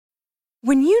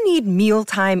When you need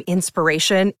mealtime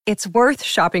inspiration, it's worth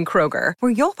shopping Kroger,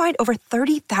 where you'll find over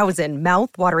 30,000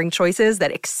 mouth-watering choices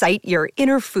that excite your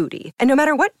inner foodie. And no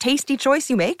matter what tasty choice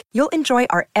you make, you'll enjoy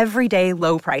our everyday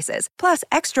low prices, plus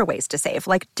extra ways to save,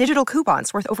 like digital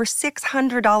coupons worth over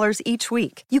 $600 each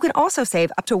week. You can also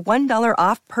save up to $1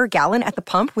 off per gallon at the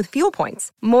pump with fuel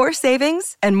points. More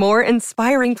savings and more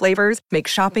inspiring flavors make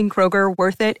shopping Kroger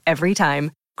worth it every time.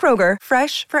 Kroger,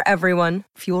 fresh for everyone.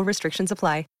 Fuel restrictions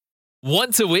apply.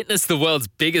 Want to witness the world's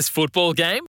biggest football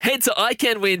game? Head to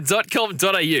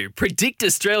iCanWin.com.au, predict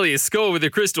Australia's score with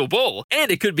a crystal ball, and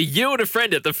it could be you and a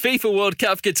friend at the FIFA World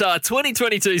Cup Qatar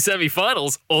 2022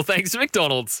 semi-finals, all thanks to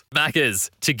McDonald's. Maccas,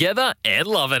 together and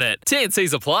loving it.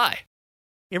 TNCs apply.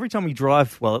 Every time we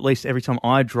drive, well, at least every time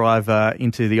I drive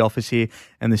into the office here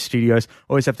and the studios, I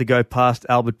always have to go past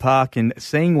Albert Park, and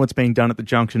seeing what's being done at the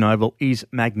Junction Oval is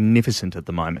magnificent at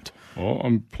the moment. Well,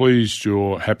 I'm pleased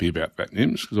you're happy about that,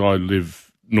 Nims, because I live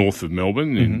north of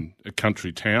Melbourne in a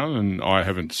country town and I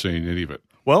haven't seen any of it.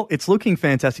 Well, it's looking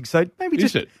fantastic. So maybe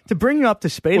just to bring you up to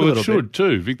speed a little bit. Well, it should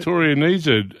too. Victoria needs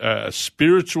a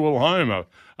spiritual home,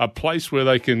 a place where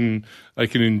they can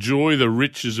enjoy the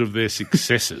riches of their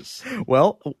successes.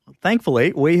 Well,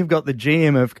 thankfully, we have got the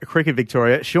GM of Cricket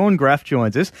Victoria, Sean Graff,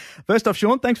 joins us. First off,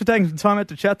 Sean, thanks for taking some time out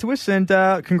to chat to us, and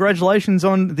congratulations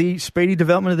on the speedy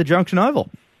development of the Junction Oval.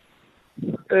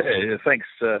 Yeah, thanks.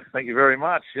 Thank you very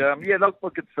much.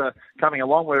 Look, it's coming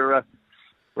along.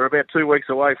 We're about 2 weeks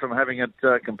away from having it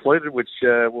completed, which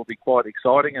will be quite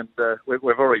exciting. And we've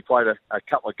already played a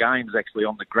couple of games actually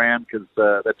on the ground because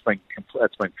that's been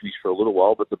finished for a little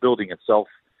while. But the building itself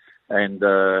and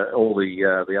all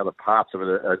the other parts of it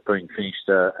are being finished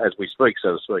as we speak,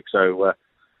 so to speak. So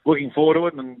looking forward to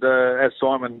it. And as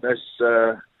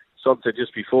Sod said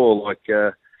just before,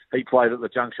 he played at the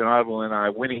Junction Oval in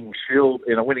a winning Shield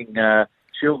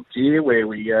year where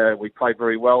we played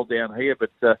very well down here,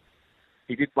 but.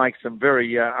 He did make some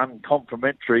very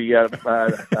uncomplimentary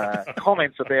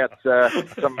comments about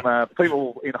some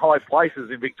people in high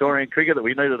places in Victorian cricket that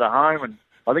we needed a home, and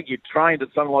I think you trained at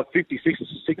something like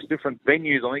 56 different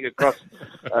venues, I think, across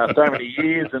so many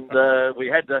years, and we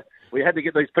had to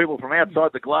get these people from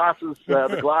outside the glass and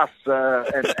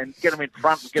get them in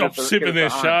front. And Stop sipping their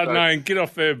Chardonnay and get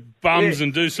off their bums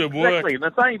and do some work. Exactly, and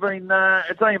it's only been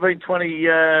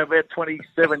about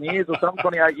 27 years or something,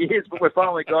 28 years, but we've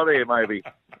finally got here, maybe.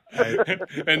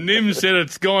 And Nim said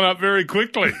it's gone up very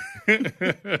quickly. I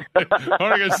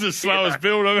reckon it's the slowest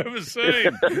build I've ever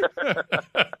seen.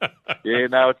 Yeah,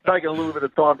 no, it's taken a little bit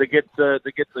of time to get the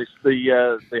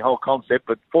whole concept,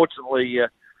 but fortunately,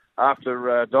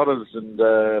 after Dodders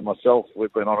and myself,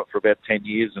 we've been on it for about 10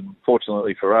 years, and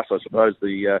fortunately for us, I suppose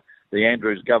the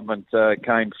Andrews government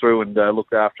came through and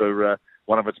looked after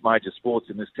one of its major sports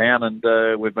in this town, and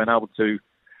we've been able to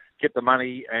get the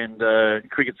money, and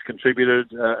cricket's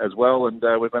contributed as well, and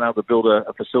we've been able to build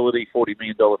a facility, $40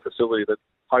 million facility that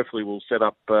hopefully will set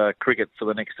up cricket for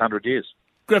the next 100 years.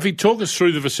 Graffy, talk us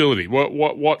through the facility.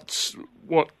 What's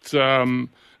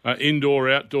indoor,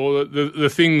 outdoor, the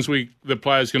things the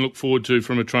players can look forward to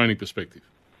from a training perspective?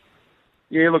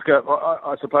 Yeah, look,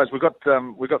 I suppose we've got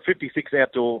 56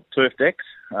 outdoor turf decks,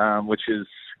 which is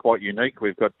quite unique.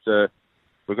 We've got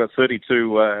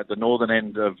 32 at the northern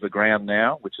end of the ground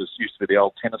now, which used to be the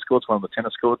old tennis courts, one of the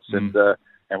tennis courts, and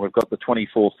we've got the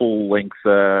 24 full-length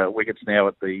wickets now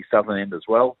at the southern end as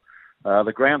well.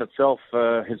 The ground itself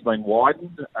has been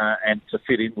widened and to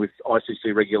fit in with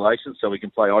ICC regulations, so we can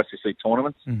play ICC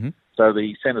tournaments. Mm-hmm. So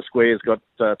the centre square's got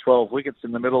 12 wickets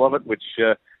in the middle of it, which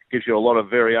gives you a lot of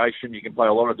variation. You can play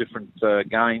a lot of different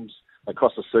games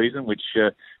across the season, which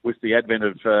with the advent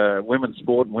of women's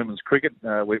sport and women's cricket,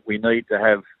 we need to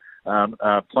have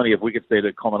plenty of wickets there to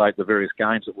accommodate the various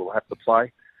games that we'll have to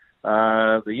play.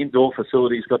 The indoor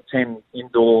facility's got 10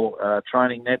 indoor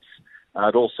training nets.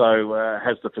 It also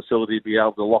has the facility to be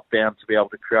able to lock down to be able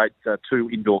to create 2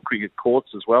 indoor cricket courts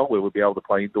as well, where we'll be able to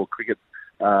play indoor cricket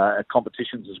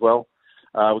competitions as well.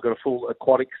 We've got a full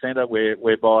aquatic centre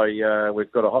whereby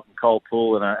we've got a hot and cold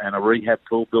pool and a rehab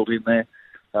pool built in there.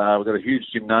 We've got a huge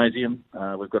gymnasium.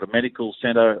 We've got a medical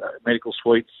centre, medical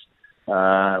suites.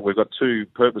 We've got 2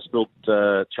 purpose-built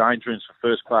change rooms for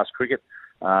first-class cricket,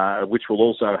 which will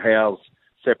also house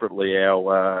separately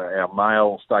our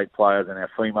male state players and our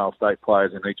female state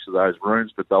players in each of those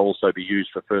rooms, but they'll also be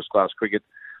used for first-class cricket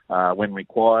when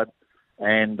required.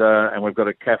 And we've got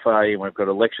a cafe, and we've got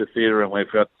a lecture theatre, and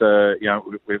we've got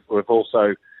we've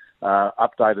also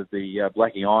updated the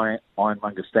Blackie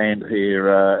Ironmonger stand here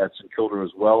at St Kilda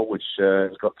as well, which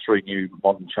has got 3 new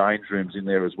modern change rooms in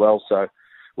there as well. So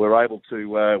we're able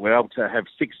to have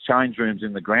 6 change rooms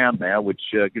in the ground now, which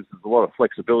gives us a lot of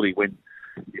flexibility when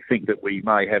you think that we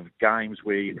may have games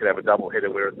where you could have a double header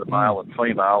where it's a male and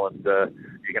female, and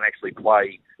you can actually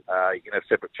play. You can have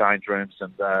separate change rooms,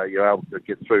 and you're able to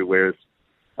get through. Whereas,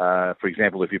 for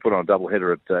example, if you put on a double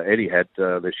header at Etihad,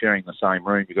 they're sharing the same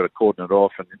room. You've got to cordon it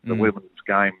off, and the women's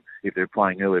game, if they're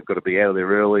playing early, they've got to be out of there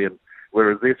early. And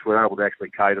whereas this, we're able to actually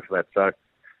cater for that. So,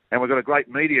 and we've got a great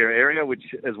media area,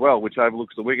 which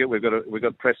overlooks the wicket. We've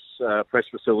got press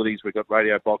facilities, we've got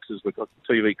radio boxes, we've got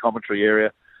TV commentary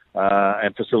area,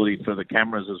 and facilities for the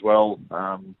cameras as well,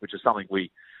 which is something we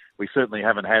certainly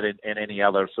haven't had in any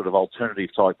other sort of alternative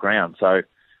type ground. So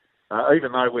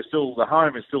even though the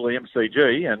home is still the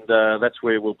MCG, and that's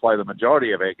where we'll play the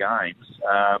majority of our games,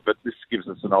 but this gives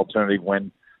us an alternative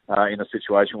when in a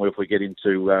situation where if we get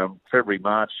into February,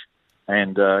 March,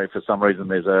 and if for some reason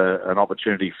there's an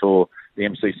opportunity for the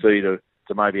MCC to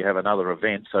maybe have another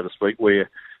event, so to speak, where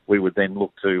we would then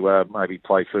look to maybe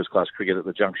play first-class cricket at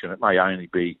the Junction. It may only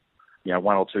be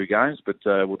one or two games, but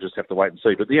we'll just have to wait and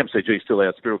see. But the MCG is still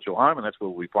our spiritual home, and that's where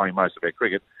we'll be playing most of our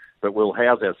cricket. But we'll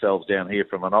house ourselves down here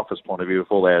from an office point of view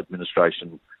with all our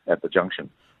administration at the Junction.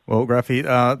 Well, Graffy,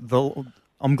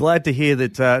 I'm glad to hear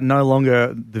that no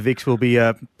longer the Vics will be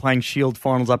playing Shield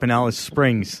finals up in Alice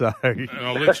Springs. So. And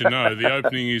I'll let you know, the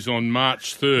opening is on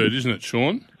March 3rd, isn't it,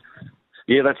 Sean?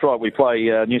 Yeah, that's right. We play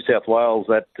New South Wales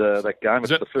that game. Is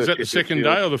that the second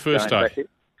day or the first day?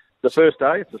 The first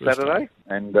day. It's a Saturday,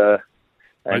 and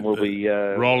we'll be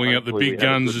rolling out the big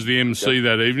guns as the MC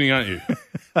that evening, aren't you?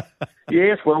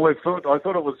 Yes, well, I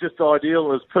thought it was just ideal.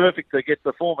 It was perfect to get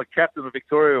the former captain of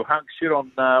Victoria who hung shit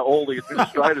on all the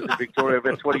administrators in Victoria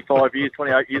about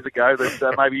 28 years ago,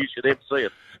 that maybe you should MC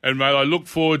it. And, mate, I look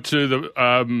forward to the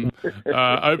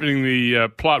opening the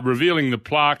revealing the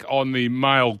plaque on the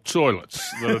male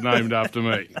toilets that are named after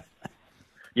me.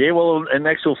 Yeah, well, in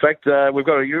actual fact, we've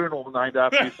got a urinal named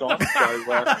after you, Simon,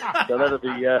 so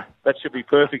that should be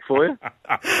perfect for you.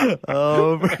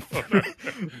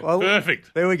 Well,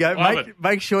 perfect. There we go.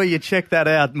 Make sure you check that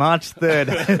out, March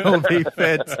 3rd. It'll be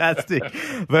fantastic.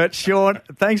 But, Sean,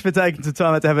 thanks for taking some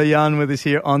time out to have a yarn with us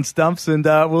here on Stumps, and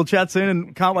we'll chat soon,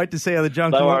 and can't wait to see how the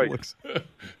Junction looks.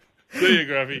 See you,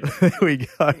 Graffy. There we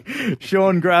go.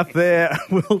 Sean Graff there.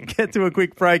 We'll get to a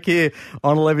quick break here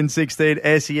on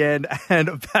 11:16 SEN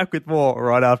and back with more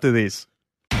right after this.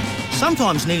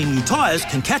 Sometimes needing new tyres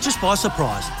can catch us by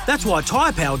surprise. That's why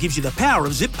Tyre Power gives you the power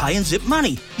of Zip Pay and Zip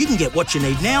Money. You can get what you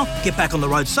need now, get back on the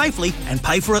road safely and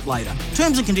pay for it later.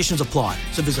 Terms and conditions apply.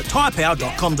 So visit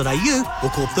tyrepower.com.au or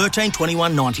call 13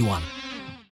 21 91.